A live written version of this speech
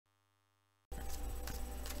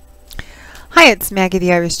Hi, it's Maggie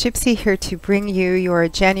the Irish Gypsy here to bring you your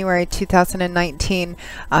January 2019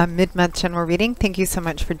 mid-month general reading. Thank you so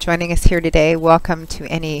much for joining us here today. Welcome to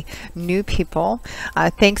any new people.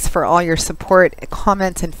 Thanks for all your support,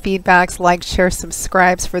 comments, and feedbacks. Like, share,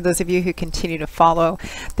 subscribes for those of you who continue to follow.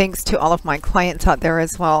 Thanks to all of my clients out there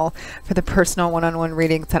as well for the personal one-on-one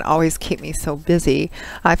readings that always keep me so busy.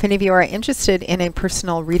 If any of you are interested in a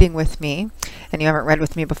personal reading with me and you haven't read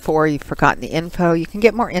with me before, you've forgotten the info, you can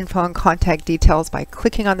get more info and contact details by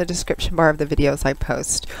clicking on the description bar of the videos I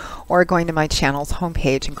post or going to my channel's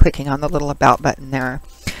homepage and clicking on the little about button there.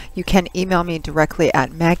 You can email me directly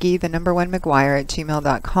at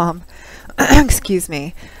maggie1mcguire@gmail.com. Excuse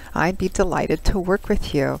me. I'd be delighted to work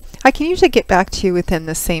with you. I can usually get back to you within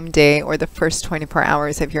the same day or the first 24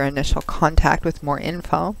 hours of your initial contact with more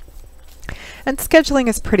info. And scheduling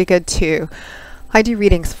is pretty good too. I do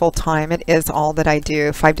readings full-time. It is all that I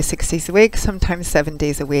do, 5 to 6 days a week, sometimes 7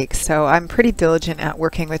 days a week. So I'm pretty diligent at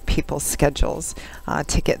working with people's schedules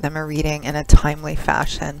to get them a reading in a timely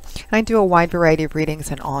fashion. And I do a wide variety of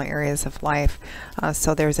readings in all areas of life,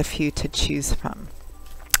 so there's a few to choose from.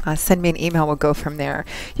 Send me an email, we'll go from there.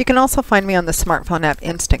 You can also find me on the smartphone app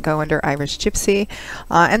Instantgo under Irish Gypsy,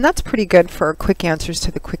 and that's pretty good for quick answers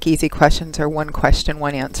to the quick easy questions or one question,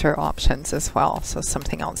 one answer options as well. So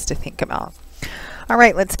something else to think about. All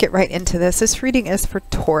right, let's get right into this. This reading is for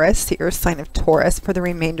Taurus, the earth sign of Taurus, for the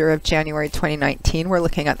remainder of January 2019. We're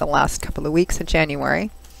looking at the last couple of weeks of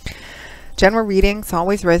January. General readings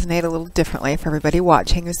always resonate a little differently for everybody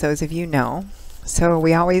watching, as those of you know. So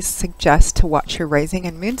we always suggest to watch your rising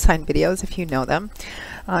and moon sign videos if you know them,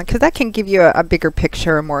 because that can give you a bigger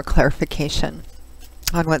picture or more clarification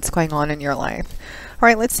on what's going on in your life. All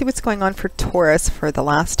right, let's see what's going on for Taurus for the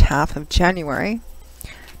last half of January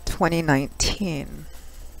 2019.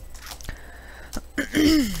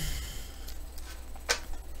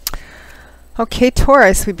 Okay,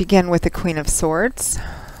 Taurus, we begin with the Queen of Swords,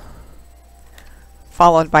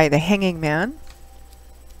 followed by the Hanging Man.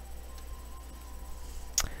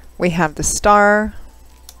 We have the Star,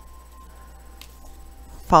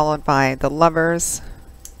 followed by the Lovers.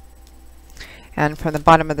 And from the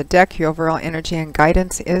bottom of the deck, your overall energy and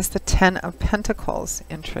guidance is the Ten of Pentacles.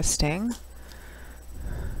 Interesting.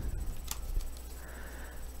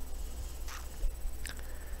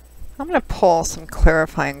 I'm going to pull some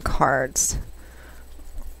clarifying cards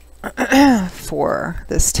for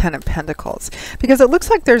this Ten of Pentacles, because it looks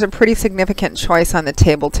like there's a pretty significant choice on the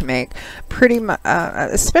table to make,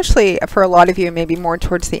 especially for a lot of you, maybe more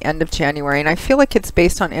towards the end of January. And I feel like it's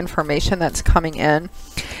based on information that's coming in,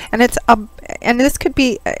 and and this could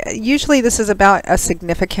be usually this is about a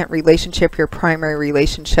significant relationship, your primary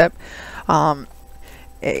relationship.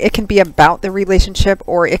 It can be about the relationship,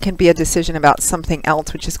 or it can be a decision about something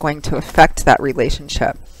else which is going to affect that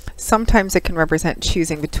relationship. Sometimes it can represent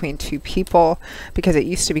choosing between two people, because it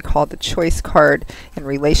used to be called the choice card in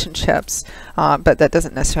relationships, but that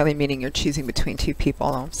doesn't necessarily mean you're choosing between two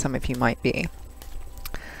people. Some of you might be.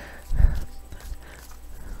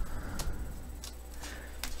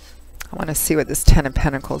 I want to see what this Ten of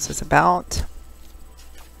Pentacles is about.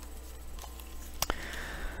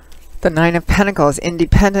 The Nine of Pentacles,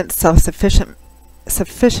 independence,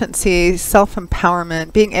 self-sufficiency,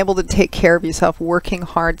 self-empowerment, being able to take care of yourself, working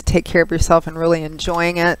hard to take care of yourself and really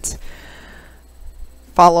enjoying it.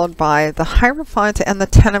 Followed by the Hierophant and the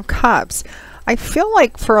Ten of Cups. I feel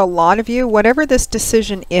like for a lot of you, whatever this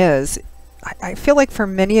decision is, I feel like for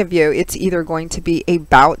many of you, it's either going to be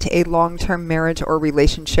about a long-term marriage or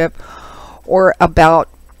relationship, or about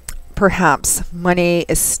perhaps money,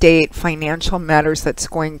 estate, financial matters that's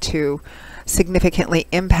going to significantly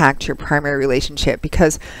impact your primary relationship,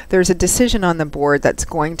 because there's a decision on the board that's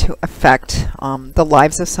going to affect the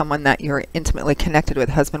lives of someone that you're intimately connected with,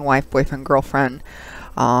 husband, wife, boyfriend, girlfriend.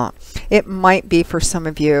 It might be for some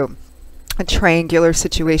of you a triangular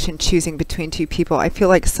situation, choosing between two people. I feel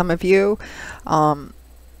like some of you, I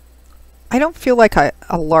don't feel like a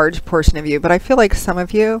large portion of you, but I feel like some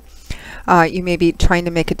of you, you may be trying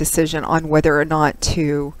to make a decision on whether or not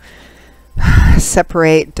to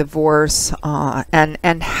separate, divorce,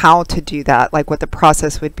 and how to do that, like what the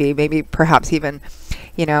process would be, maybe perhaps even,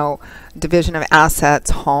 you know, division of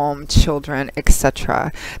assets, home, children,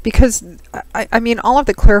 etc. Because I mean, all of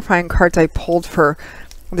the clarifying cards I pulled for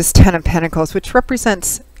this Ten of Pentacles, which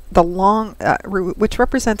represents which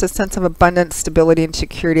represents a sense of abundance, stability, and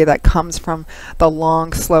security that comes from the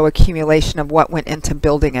long, slow accumulation of what went into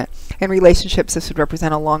building it. In relationships, this would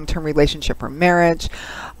represent a long-term relationship or marriage,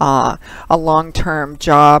 a long-term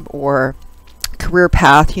job or career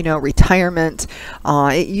path, you know, retirement.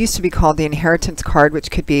 It used to be called the inheritance card,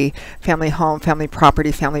 which could be family home, family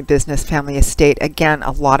property, family business, family estate. Again,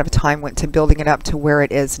 a lot of time went to building it up to where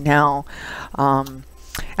it is now.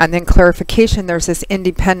 And then clarification, there's this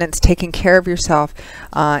independence, taking care of yourself,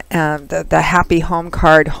 and the happy home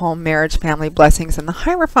card, home, marriage, family, blessings, and the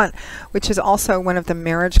Hierophant, which is also one of the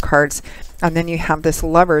marriage cards. And then you have this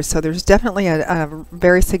Lovers. So there's definitely a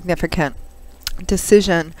very significant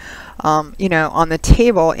decision, you know, on the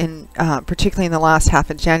table, in particularly in the last half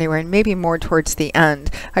of January, and maybe more towards the end.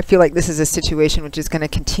 I feel like this is a situation which is going to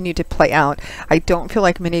continue to play out. I don't feel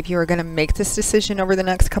like many of you are going to make this decision over the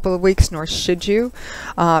next couple of weeks, nor should you,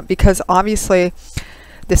 because obviously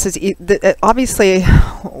this is obviously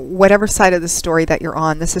whatever side of the story that you're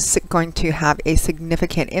on, this is going to have a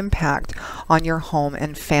significant impact on your home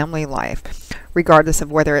and family life, regardless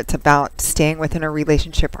of whether it's about staying within a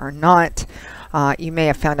relationship or not. You may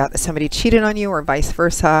have found out that somebody cheated on you, or vice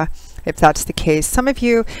versa. If that's the case, some of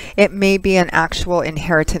you, it may be an actual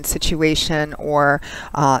inheritance situation, or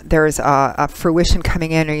there's a fruition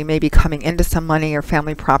coming in, or you may be coming into some money or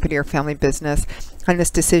family property or family business. And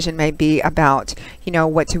this decision may be about, you know,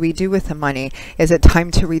 what do we do with the money? Is it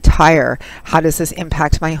time to retire? How does this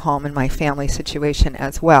impact my home and my family situation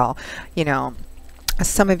as well? You know,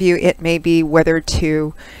 some of you, it may be whether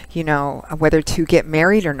to, you know, whether to get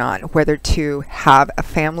married or not, whether to have a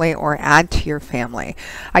family or add to your family.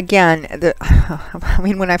 Again, I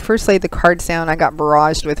mean, when I first laid the cards down, I got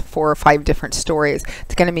barraged with 4 or 5 different stories.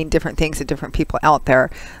 It's going to mean different things to different people out there.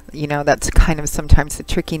 You know, that's kind of sometimes the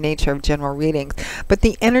tricky nature of general readings. But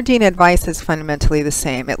the energy and advice is fundamentally the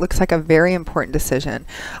same. It looks like a very important decision.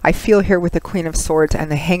 I feel here with the Queen of Swords and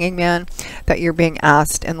the Hanging Man that you're being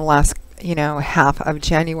asked in the last, you know, half of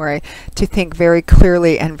January to think very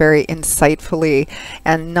clearly and very insightfully,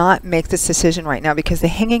 and not make this decision right now, because the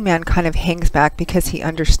Hanging Man kind of hangs back because he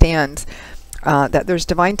understands that there's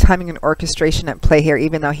divine timing and orchestration at play here.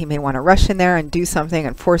 Even though he may want to rush in there and do something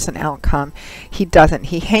and force an outcome, he doesn't.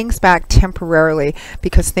 He hangs back temporarily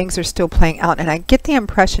because things are still playing out. And I get the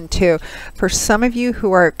impression too, for some of you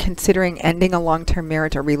who are considering ending a long-term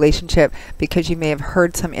marriage or relationship because you may have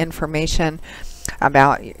heard some information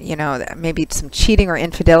about, you know, maybe some cheating or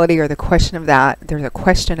infidelity, or the question of that, there's a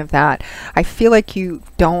question of that. I feel like you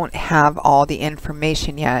don't have all the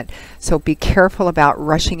information yet, so be careful about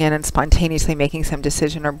rushing in and spontaneously making some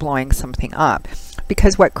decision or blowing something up,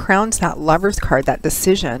 because what crowns that Lovers card, that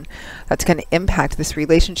decision that's going to impact this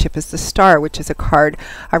relationship, is the Star, which is a card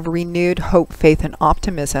of renewed hope, faith, and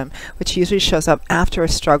optimism, which usually shows up after a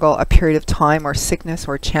struggle, a period of time, or sickness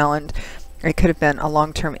or challenge. It could have been a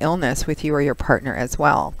long-term illness with you or your partner as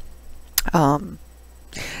well.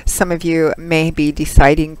 Some of you may be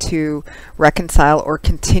deciding to reconcile or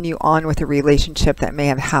continue on with a relationship that may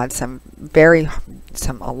have had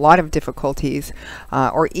a lot of difficulties,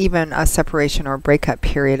 or even a separation or breakup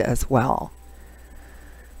period as well.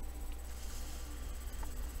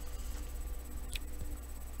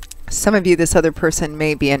 Some of you, this other person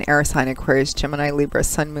may be an air sign, Aquarius, Gemini, Libra,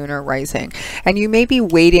 Sun, Moon, or Rising. And you may be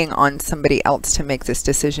waiting on somebody else to make this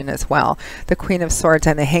decision as well. The Queen of Swords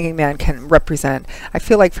and the Hanging Man can represent, I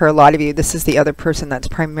feel like for a lot of you, this is the other person that's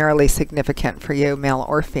primarily significant for you, male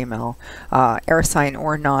or female, air sign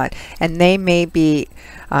or not. And they may be,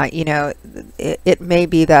 you know, it may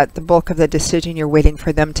be that the bulk of the decision, you're waiting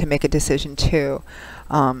for them to make a decision too.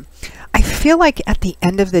 I feel like at the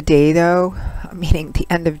end of the day, though, meaning the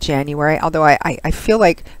end of January, although I feel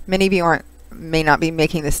like many of you may not be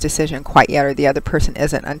making this decision quite yet, or the other person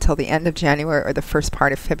isn't until the end of January or the first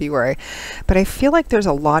part of February, but I feel like there's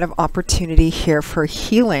a lot of opportunity here for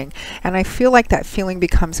healing, and I feel like that feeling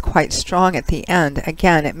becomes quite strong at the end.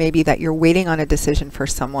 Again, it may be that you're waiting on a decision for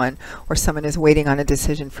someone, or someone is waiting on a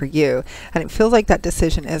decision for you, and it feels like that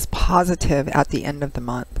decision is positive at the end of the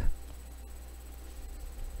month.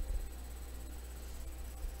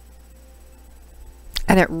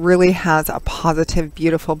 And it really has a positive,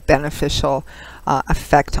 beautiful, beneficial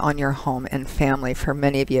effect on your home and family for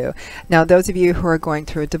many of you. Now, those of you who are going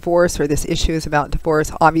through a divorce, or this issue is about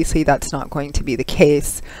divorce, obviously that's not going to be the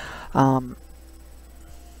case. But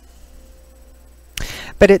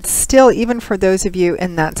it's still, even for those of you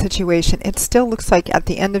in that situation, it still looks like at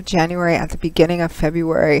the end of January, at the beginning of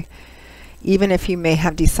February, even if you may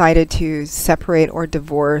have decided to separate or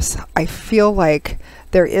divorce, I feel like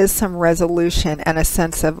there is some resolution and a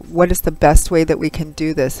sense of what is the best way that we can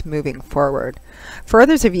do this moving forward. For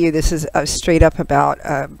others of you, this is straight up about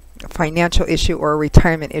a financial issue or a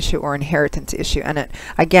retirement issue or inheritance issue. And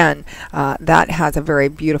again, that has a very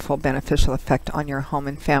beautiful, beneficial effect on your home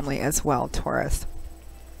and family as well, Taurus.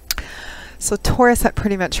 So Taurus, that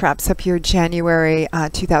pretty much wraps up your January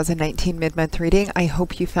 2019 mid-month reading. I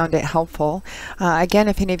hope you found it helpful. Again,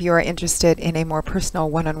 if any of you are interested in a more personal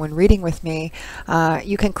one-on-one reading with me,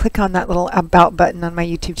 you can click on that little About button on my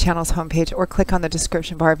YouTube channel's homepage, or click on the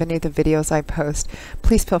description bar of any of the videos I post.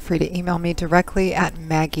 Please feel free to email me directly at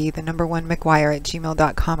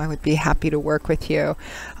Maggie1McGuire@gmail.com. I would be happy to work with you.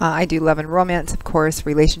 I do love and romance, of course,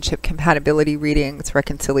 relationship compatibility readings,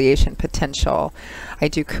 reconciliation potential. I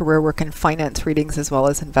do career work and finance readings as well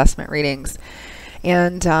as investment readings.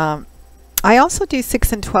 And I also do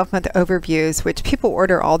 6 and 12-month overviews, which people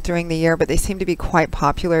order all during the year, but they seem to be quite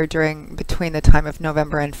popular between the time of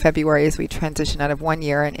November and February as we transition out of one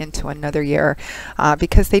year and into another year,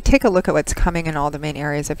 because they take a look at what's coming in all the main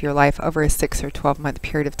areas of your life over a 6 or 12-month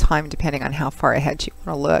period of time, depending on how far ahead you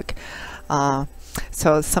want to look.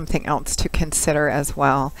 So something else to consider as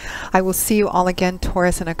well. I will see you all again,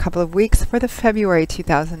 Taurus, in a couple of weeks for the February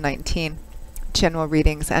 2019 general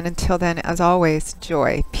readings. And until then, as always,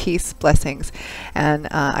 joy, peace, blessings. And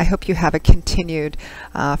I hope you have a continued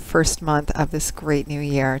first month of this great new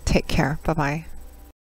year. Take care. Bye-bye.